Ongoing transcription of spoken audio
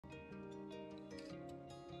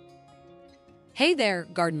Hey there,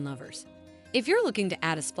 garden lovers! If you're looking to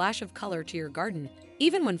add a splash of color to your garden,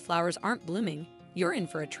 even when flowers aren't blooming, you're in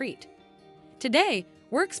for a treat. Today,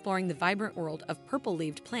 we're exploring the vibrant world of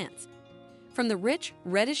purple-leaved plants. From the rich,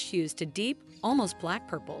 reddish hues to deep, almost black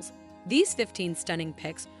purples, these 15 stunning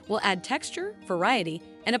picks will add texture, variety,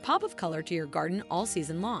 and a pop of color to your garden all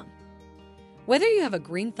season long. Whether you have a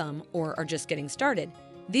green thumb or are just getting started,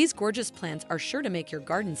 these gorgeous plants are sure to make your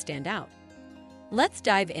garden stand out. Let's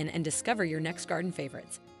dive in and discover your next garden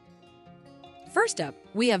favorites. First up,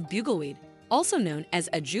 we have bugleweed, also known as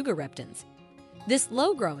Ajuga reptans. This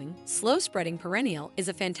low-growing, slow-spreading perennial is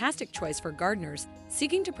a fantastic choice for gardeners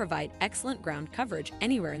seeking to provide excellent ground coverage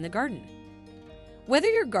anywhere in the garden. Whether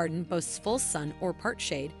your garden boasts full sun or part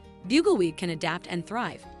shade, bugleweed can adapt and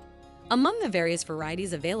thrive. Among the various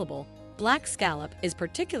varieties available, black scallop is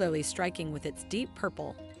particularly striking with its deep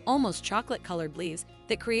purple, almost chocolate-colored leaves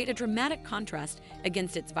that create a dramatic contrast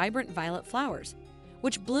against its vibrant violet flowers,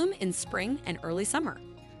 which bloom in spring and early summer.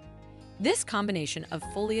 This combination of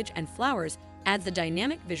foliage and flowers adds a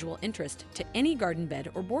dynamic visual interest to any garden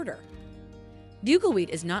bed or border. Bugleweed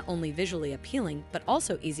is not only visually appealing but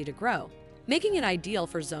also easy to grow, making it ideal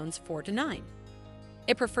for zones 4 to 9.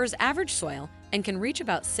 It prefers average soil and can reach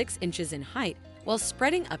about 6 inches in height while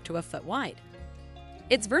spreading up to a foot wide.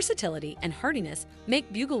 Its versatility and hardiness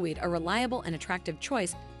make bugleweed a reliable and attractive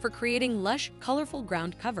choice for creating lush, colorful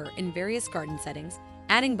ground cover in various garden settings,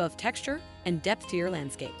 adding both texture and depth to your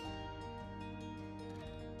landscape.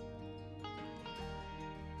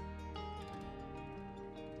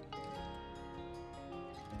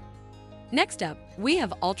 Next up, we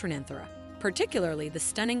have alternanthera, particularly the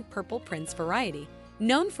stunning purple prince variety,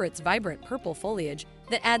 known for its vibrant purple foliage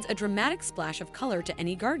that adds a dramatic splash of color to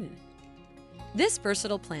any garden. This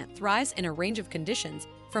versatile plant thrives in a range of conditions,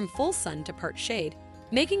 from full sun to part shade,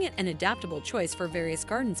 making it an adaptable choice for various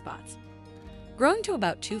garden spots. Growing to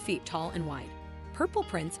about 2 feet tall and wide, purple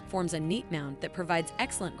prince forms a neat mound that provides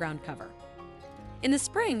excellent ground cover. In the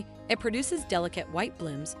spring, it produces delicate white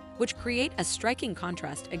blooms, which create a striking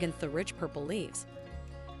contrast against the rich purple leaves.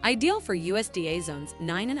 Ideal for USDA zones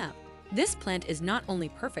 9 and up, this plant is not only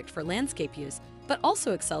perfect for landscape use, but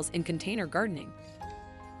also excels in container gardening.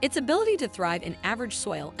 Its ability to thrive in average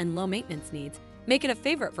soil and low maintenance needs make it a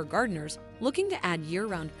favorite for gardeners looking to add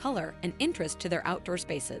year-round color and interest to their outdoor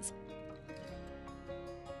spaces.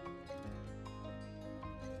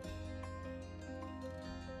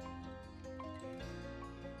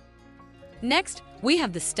 Next, we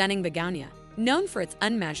have the stunning begonia, known for its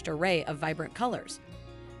unmatched array of vibrant colors.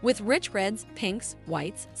 With rich reds, pinks,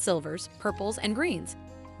 whites, silvers, purples, and greens,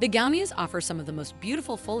 begonias offer some of the most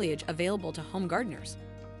beautiful foliage available to home gardeners.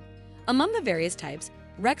 Among the various types,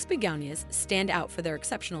 Rex begonias stand out for their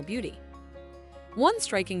exceptional beauty. One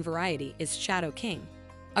striking variety is Shadow King,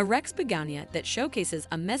 a Rex begonia that showcases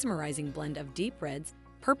a mesmerizing blend of deep reds,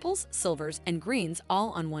 purples, silvers, and greens all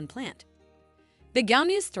on one plant.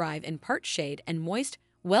 Begonias thrive in part shade and moist,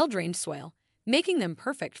 well-drained soil, making them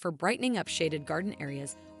perfect for brightening up shaded garden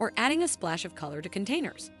areas or adding a splash of color to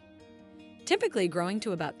containers. Typically growing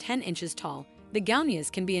to about 10 inches tall, begonias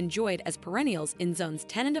can be enjoyed as perennials in zones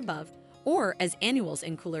 10 and above or as annuals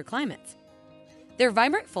in cooler climates. Their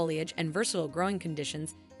vibrant foliage and versatile growing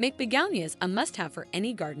conditions make begonias a must-have for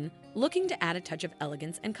any garden looking to add a touch of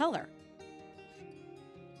elegance and color.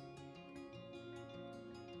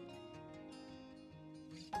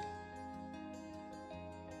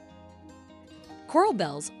 Coral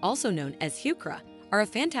bells, also known as heuchera, are a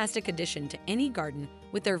fantastic addition to any garden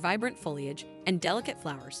with their vibrant foliage and delicate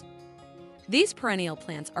flowers. These perennial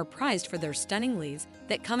plants are prized for their stunning leaves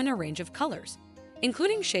that come in a range of colors,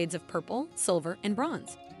 including shades of purple, silver, and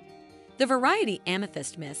bronze. The variety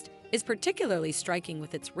Amethyst Mist is particularly striking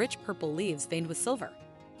with its rich purple leaves veined with silver.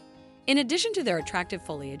 In addition to their attractive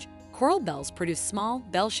foliage, coral bells produce small,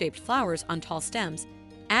 bell-shaped flowers on tall stems,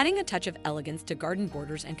 adding a touch of elegance to garden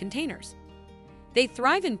borders and containers. They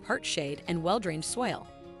thrive in part shade and well-drained soil,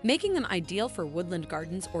 making them ideal for woodland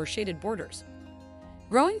gardens or shaded borders.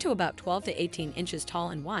 Growing to about 12 to 18 inches tall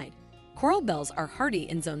and wide, coral bells are hardy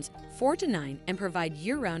in zones 4 to 9 and provide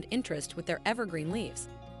year-round interest with their evergreen leaves.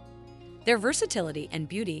 Their versatility and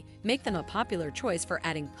beauty make them a popular choice for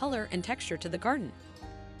adding color and texture to the garden.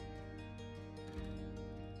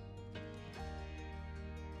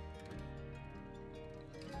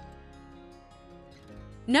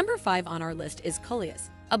 Number 5 on our list is Coleus,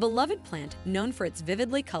 a beloved plant known for its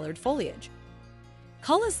vividly colored foliage.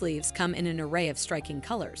 Coleus leaves come in an array of striking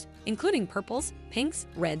colors, including purples, pinks,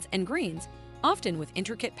 reds, and greens, often with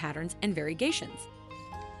intricate patterns and variegations.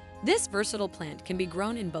 This versatile plant can be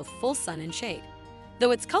grown in both full sun and shade, though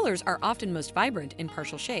its colors are often most vibrant in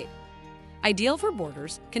partial shade. Ideal for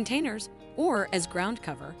borders, containers, or as ground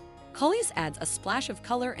cover, Coleus adds a splash of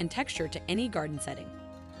color and texture to any garden setting.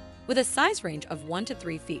 With a size range of 1 to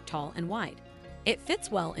 3 feet tall and wide, it fits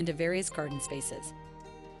well into various garden spaces.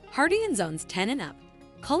 Hardy in zones 10 and up,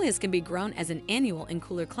 Coleus can be grown as an annual in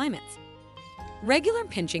cooler climates. Regular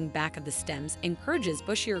pinching back of the stems encourages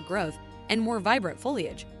bushier growth and more vibrant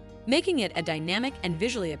foliage, making it a dynamic and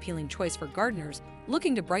visually appealing choice for gardeners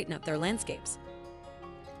looking to brighten up their landscapes.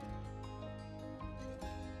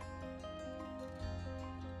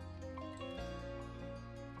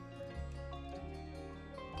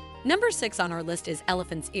 Number 6 on our list is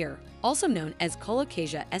elephant's ear, also known as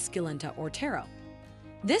Colocasia esculenta or taro.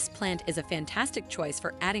 This plant is a fantastic choice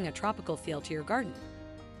for adding a tropical feel to your garden.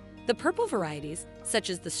 The purple varieties,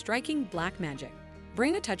 such as the striking Black Magic,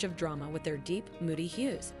 bring a touch of drama with their deep, moody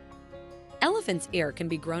hues. Elephant's ear can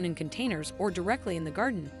be grown in containers or directly in the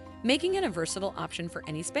garden, making it a versatile option for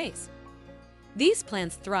any space. These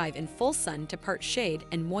plants thrive in full sun to part shade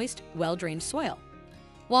and moist, well-drained soil.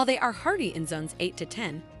 While they are hardy in zones 8 to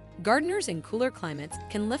 10, gardeners in cooler climates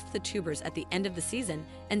can lift the tubers at the end of the season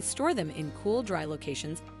and store them in cool, dry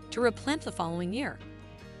locations to replant the following year.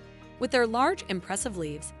 With their large, impressive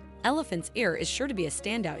leaves, elephant's ear is sure to be a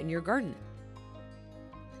standout in your garden.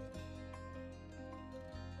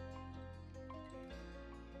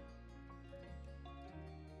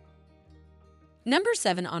 Number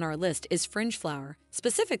 7 on our list is fringe flower,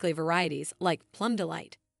 specifically varieties like Plum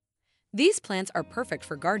Delight. These plants are perfect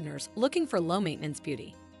for gardeners looking for low-maintenance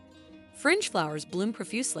beauty. Fringe flowers bloom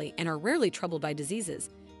profusely and are rarely troubled by diseases,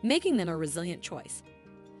 making them a resilient choice.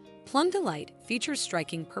 Plum Delight features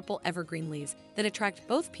striking purple evergreen leaves that attract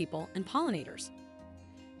both people and pollinators.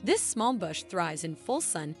 This small bush thrives in full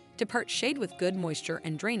sun to part shade with good moisture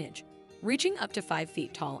and drainage, reaching up to 5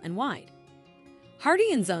 feet tall and wide.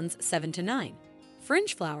 Hardy in zones 7 to 9,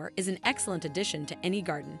 fringe flower is an excellent addition to any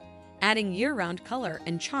garden, adding year-round color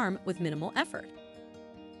and charm with minimal effort.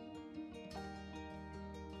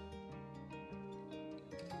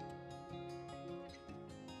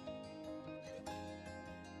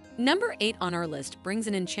 Number 8 on our list brings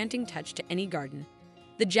an enchanting touch to any garden,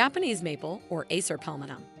 the Japanese maple or Acer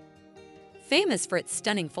palmatum. Famous for its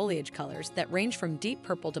stunning foliage colors that range from deep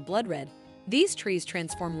purple to blood red, these trees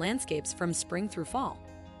transform landscapes from spring through fall.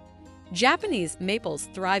 Japanese maples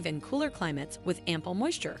thrive in cooler climates with ample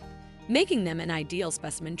moisture, making them an ideal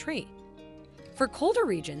specimen tree. For colder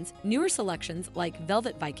regions, newer selections like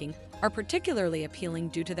Velvet Viking are particularly appealing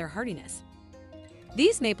due to their hardiness.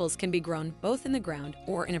 These maples can be grown both in the ground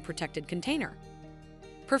or in a protected container.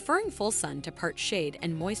 Preferring full sun to part shade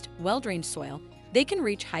and moist, well-drained soil, they can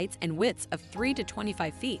reach heights and widths of 3 to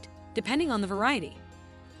 25 feet, depending on the variety.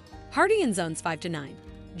 Hardy in zones 5 to 9,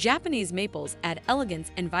 Japanese maples add elegance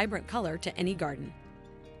and vibrant color to any garden.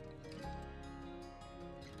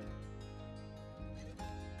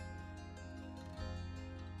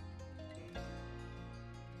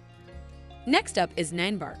 Next up is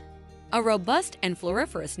ninebark, a robust and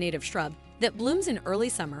floriferous native shrub that blooms in early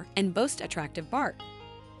summer and boasts attractive bark.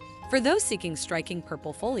 For those seeking striking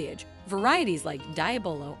purple foliage, varieties like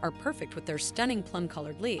Diabolo are perfect with their stunning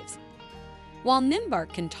plum-colored leaves. While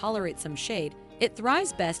ninebark can tolerate some shade, it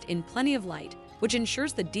thrives best in plenty of light, which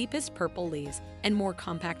ensures the deepest purple leaves and more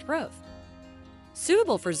compact growth.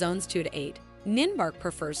 Suitable for zones 2 to 8, ninebark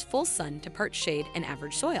prefers full sun to part shade and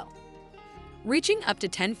average soil. Reaching up to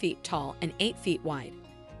 10 feet tall and 8 feet wide,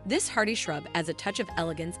 this hardy shrub adds a touch of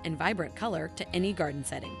elegance and vibrant color to any garden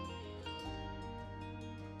setting.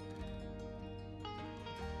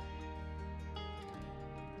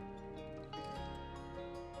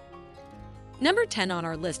 Number 10 on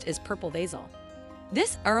our list is purple basil.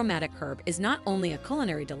 This aromatic herb is not only a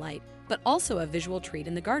culinary delight, but also a visual treat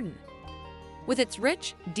in the garden. With its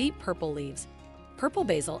rich, deep purple leaves, purple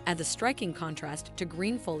basil adds a striking contrast to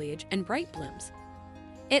green foliage and bright blooms.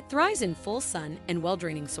 It thrives in full sun and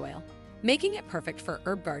well-draining soil, making it perfect for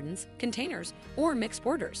herb gardens, containers, or mixed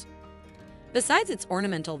borders. Besides its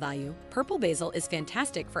ornamental value, purple basil is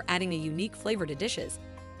fantastic for adding a unique flavor to dishes,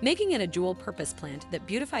 making it a dual-purpose plant that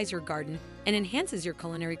beautifies your garden and enhances your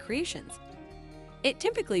culinary creations. It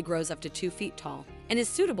typically grows up to 2 feet tall and is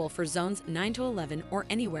suitable for zones 9 to 11 or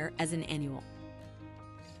anywhere as an annual.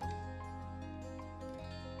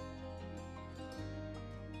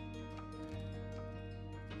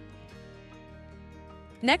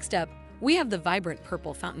 Next up, we have the vibrant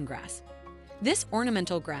purple fountain grass. This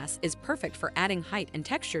ornamental grass is perfect for adding height and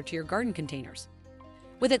texture to your garden containers.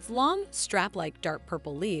 With its long, strap-like dark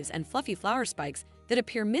purple leaves and fluffy flower spikes that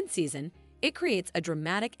appear mid-season, it creates a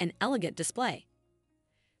dramatic and elegant display.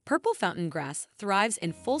 Purple fountain grass thrives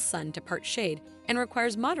in full sun to part shade and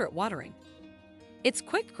requires moderate watering, Its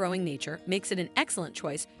quick-growing nature makes it an excellent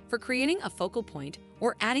choice for creating a focal point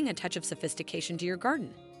or adding a touch of sophistication to your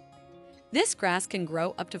garden. This grass can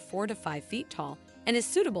grow up to 4 to 5 feet tall and is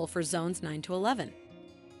suitable for zones 9 to 11.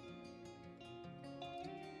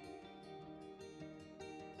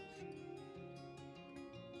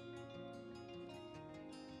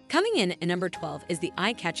 Coming in at number 12 is the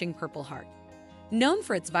eye-catching purple heart. Known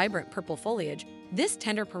for its vibrant purple foliage, this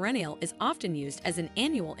tender perennial is often used as an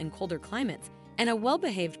annual in colder climates and a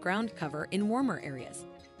well-behaved ground cover in warmer areas.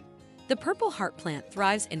 The purple heart plant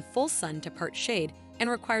thrives in full sun to part shade and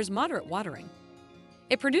requires moderate watering.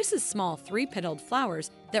 It produces small 3-petaled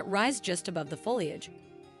flowers that rise just above the foliage,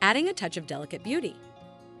 adding a touch of delicate beauty.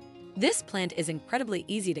 This plant is incredibly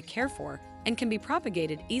easy to care for and can be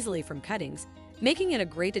propagated easily from cuttings, making it a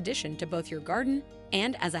great addition to both your garden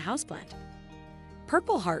and as a houseplant.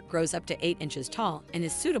 Purple heart grows up to 8 inches tall and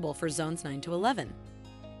is suitable for zones 9 to 11.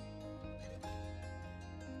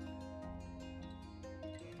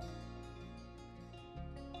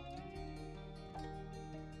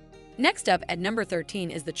 Next up at number 13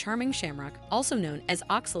 is the charming shamrock, also known as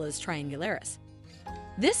Oxalis triangularis.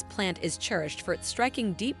 This plant is cherished for its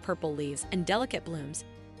striking deep purple leaves and delicate blooms,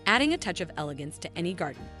 adding a touch of elegance to any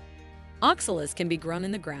garden. Oxalis can be grown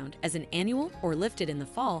in the ground as an annual or lifted in the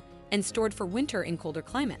fall and stored for winter in colder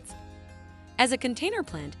climates. As a container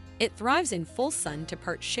plant, it thrives in full sun to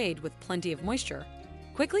part shade with plenty of moisture,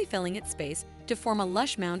 quickly filling its space to form a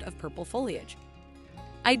lush mound of purple foliage.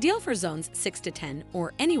 Ideal for zones 6 to 10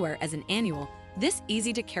 or anywhere as an annual, this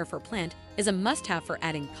easy-to-care-for plant is a must-have for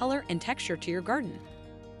adding color and texture to your garden.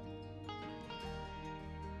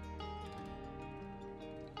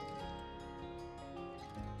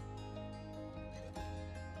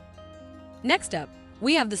 Next up,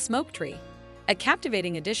 we have the smoke tree, a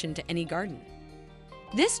captivating addition to any garden.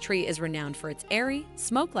 This tree is renowned for its airy,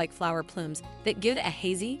 smoke-like flower plumes that give it a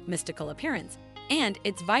hazy, mystical appearance, and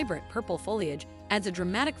its vibrant purple foliage adds a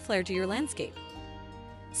dramatic flair to your landscape.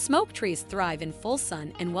 Smoke trees thrive in full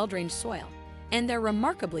sun and well-drained soil, and they're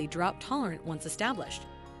remarkably drought-tolerant once established.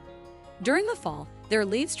 During the fall, their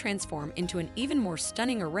leaves transform into an even more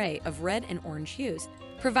stunning array of red and orange hues,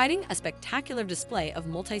 providing a spectacular display of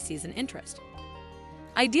multi-season interest.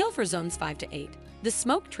 Ideal for zones 5 to 8, the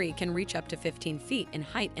smoke tree can reach up to 15 feet in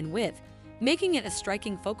height and width, making it a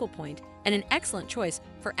striking focal point and an excellent choice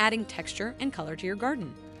for adding texture and color to your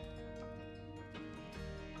garden.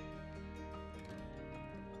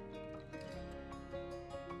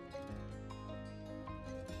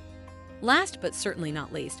 Last but certainly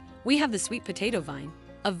not least, we have the sweet potato vine,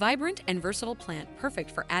 a vibrant and versatile plant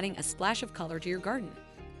perfect for adding a splash of color to your garden.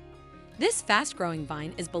 This fast-growing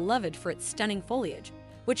vine is beloved for its stunning foliage,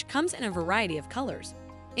 which comes in a variety of colors,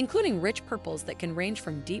 including rich purples that can range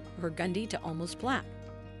from deep burgundy to almost black.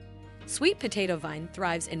 Sweet potato vine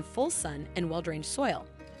thrives in full sun and well-drained soil,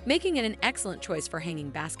 making it an excellent choice for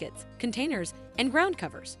hanging baskets, containers, and ground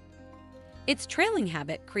covers. Its trailing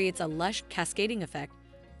habit creates a lush, cascading effect,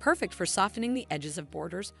 perfect for softening the edges of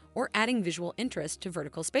borders or adding visual interest to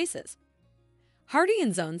vertical spaces. Hardy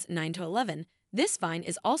in zones 9 to 11, this vine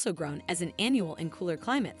is also grown as an annual in cooler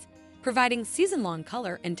climates, providing season-long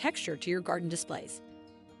color and texture to your garden displays.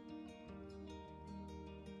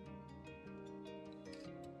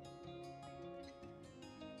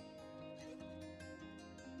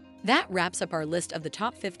 That wraps up our list of the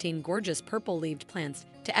top 15 gorgeous purple-leaved plants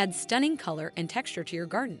to add stunning color and texture to your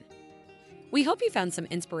garden. We hope you found some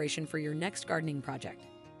inspiration for your next gardening project.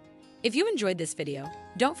 If you enjoyed this video,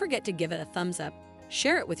 don't forget to give it a thumbs up,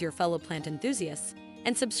 share it with your fellow plant enthusiasts,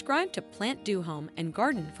 and subscribe to PlantDo Home and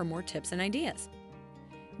Garden for more tips and ideas.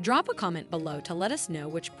 Drop a comment below to let us know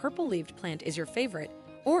which purple-leaved plant is your favorite,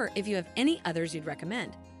 or if you have any others you'd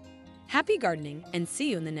recommend. Happy gardening, and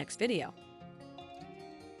see you in the next video.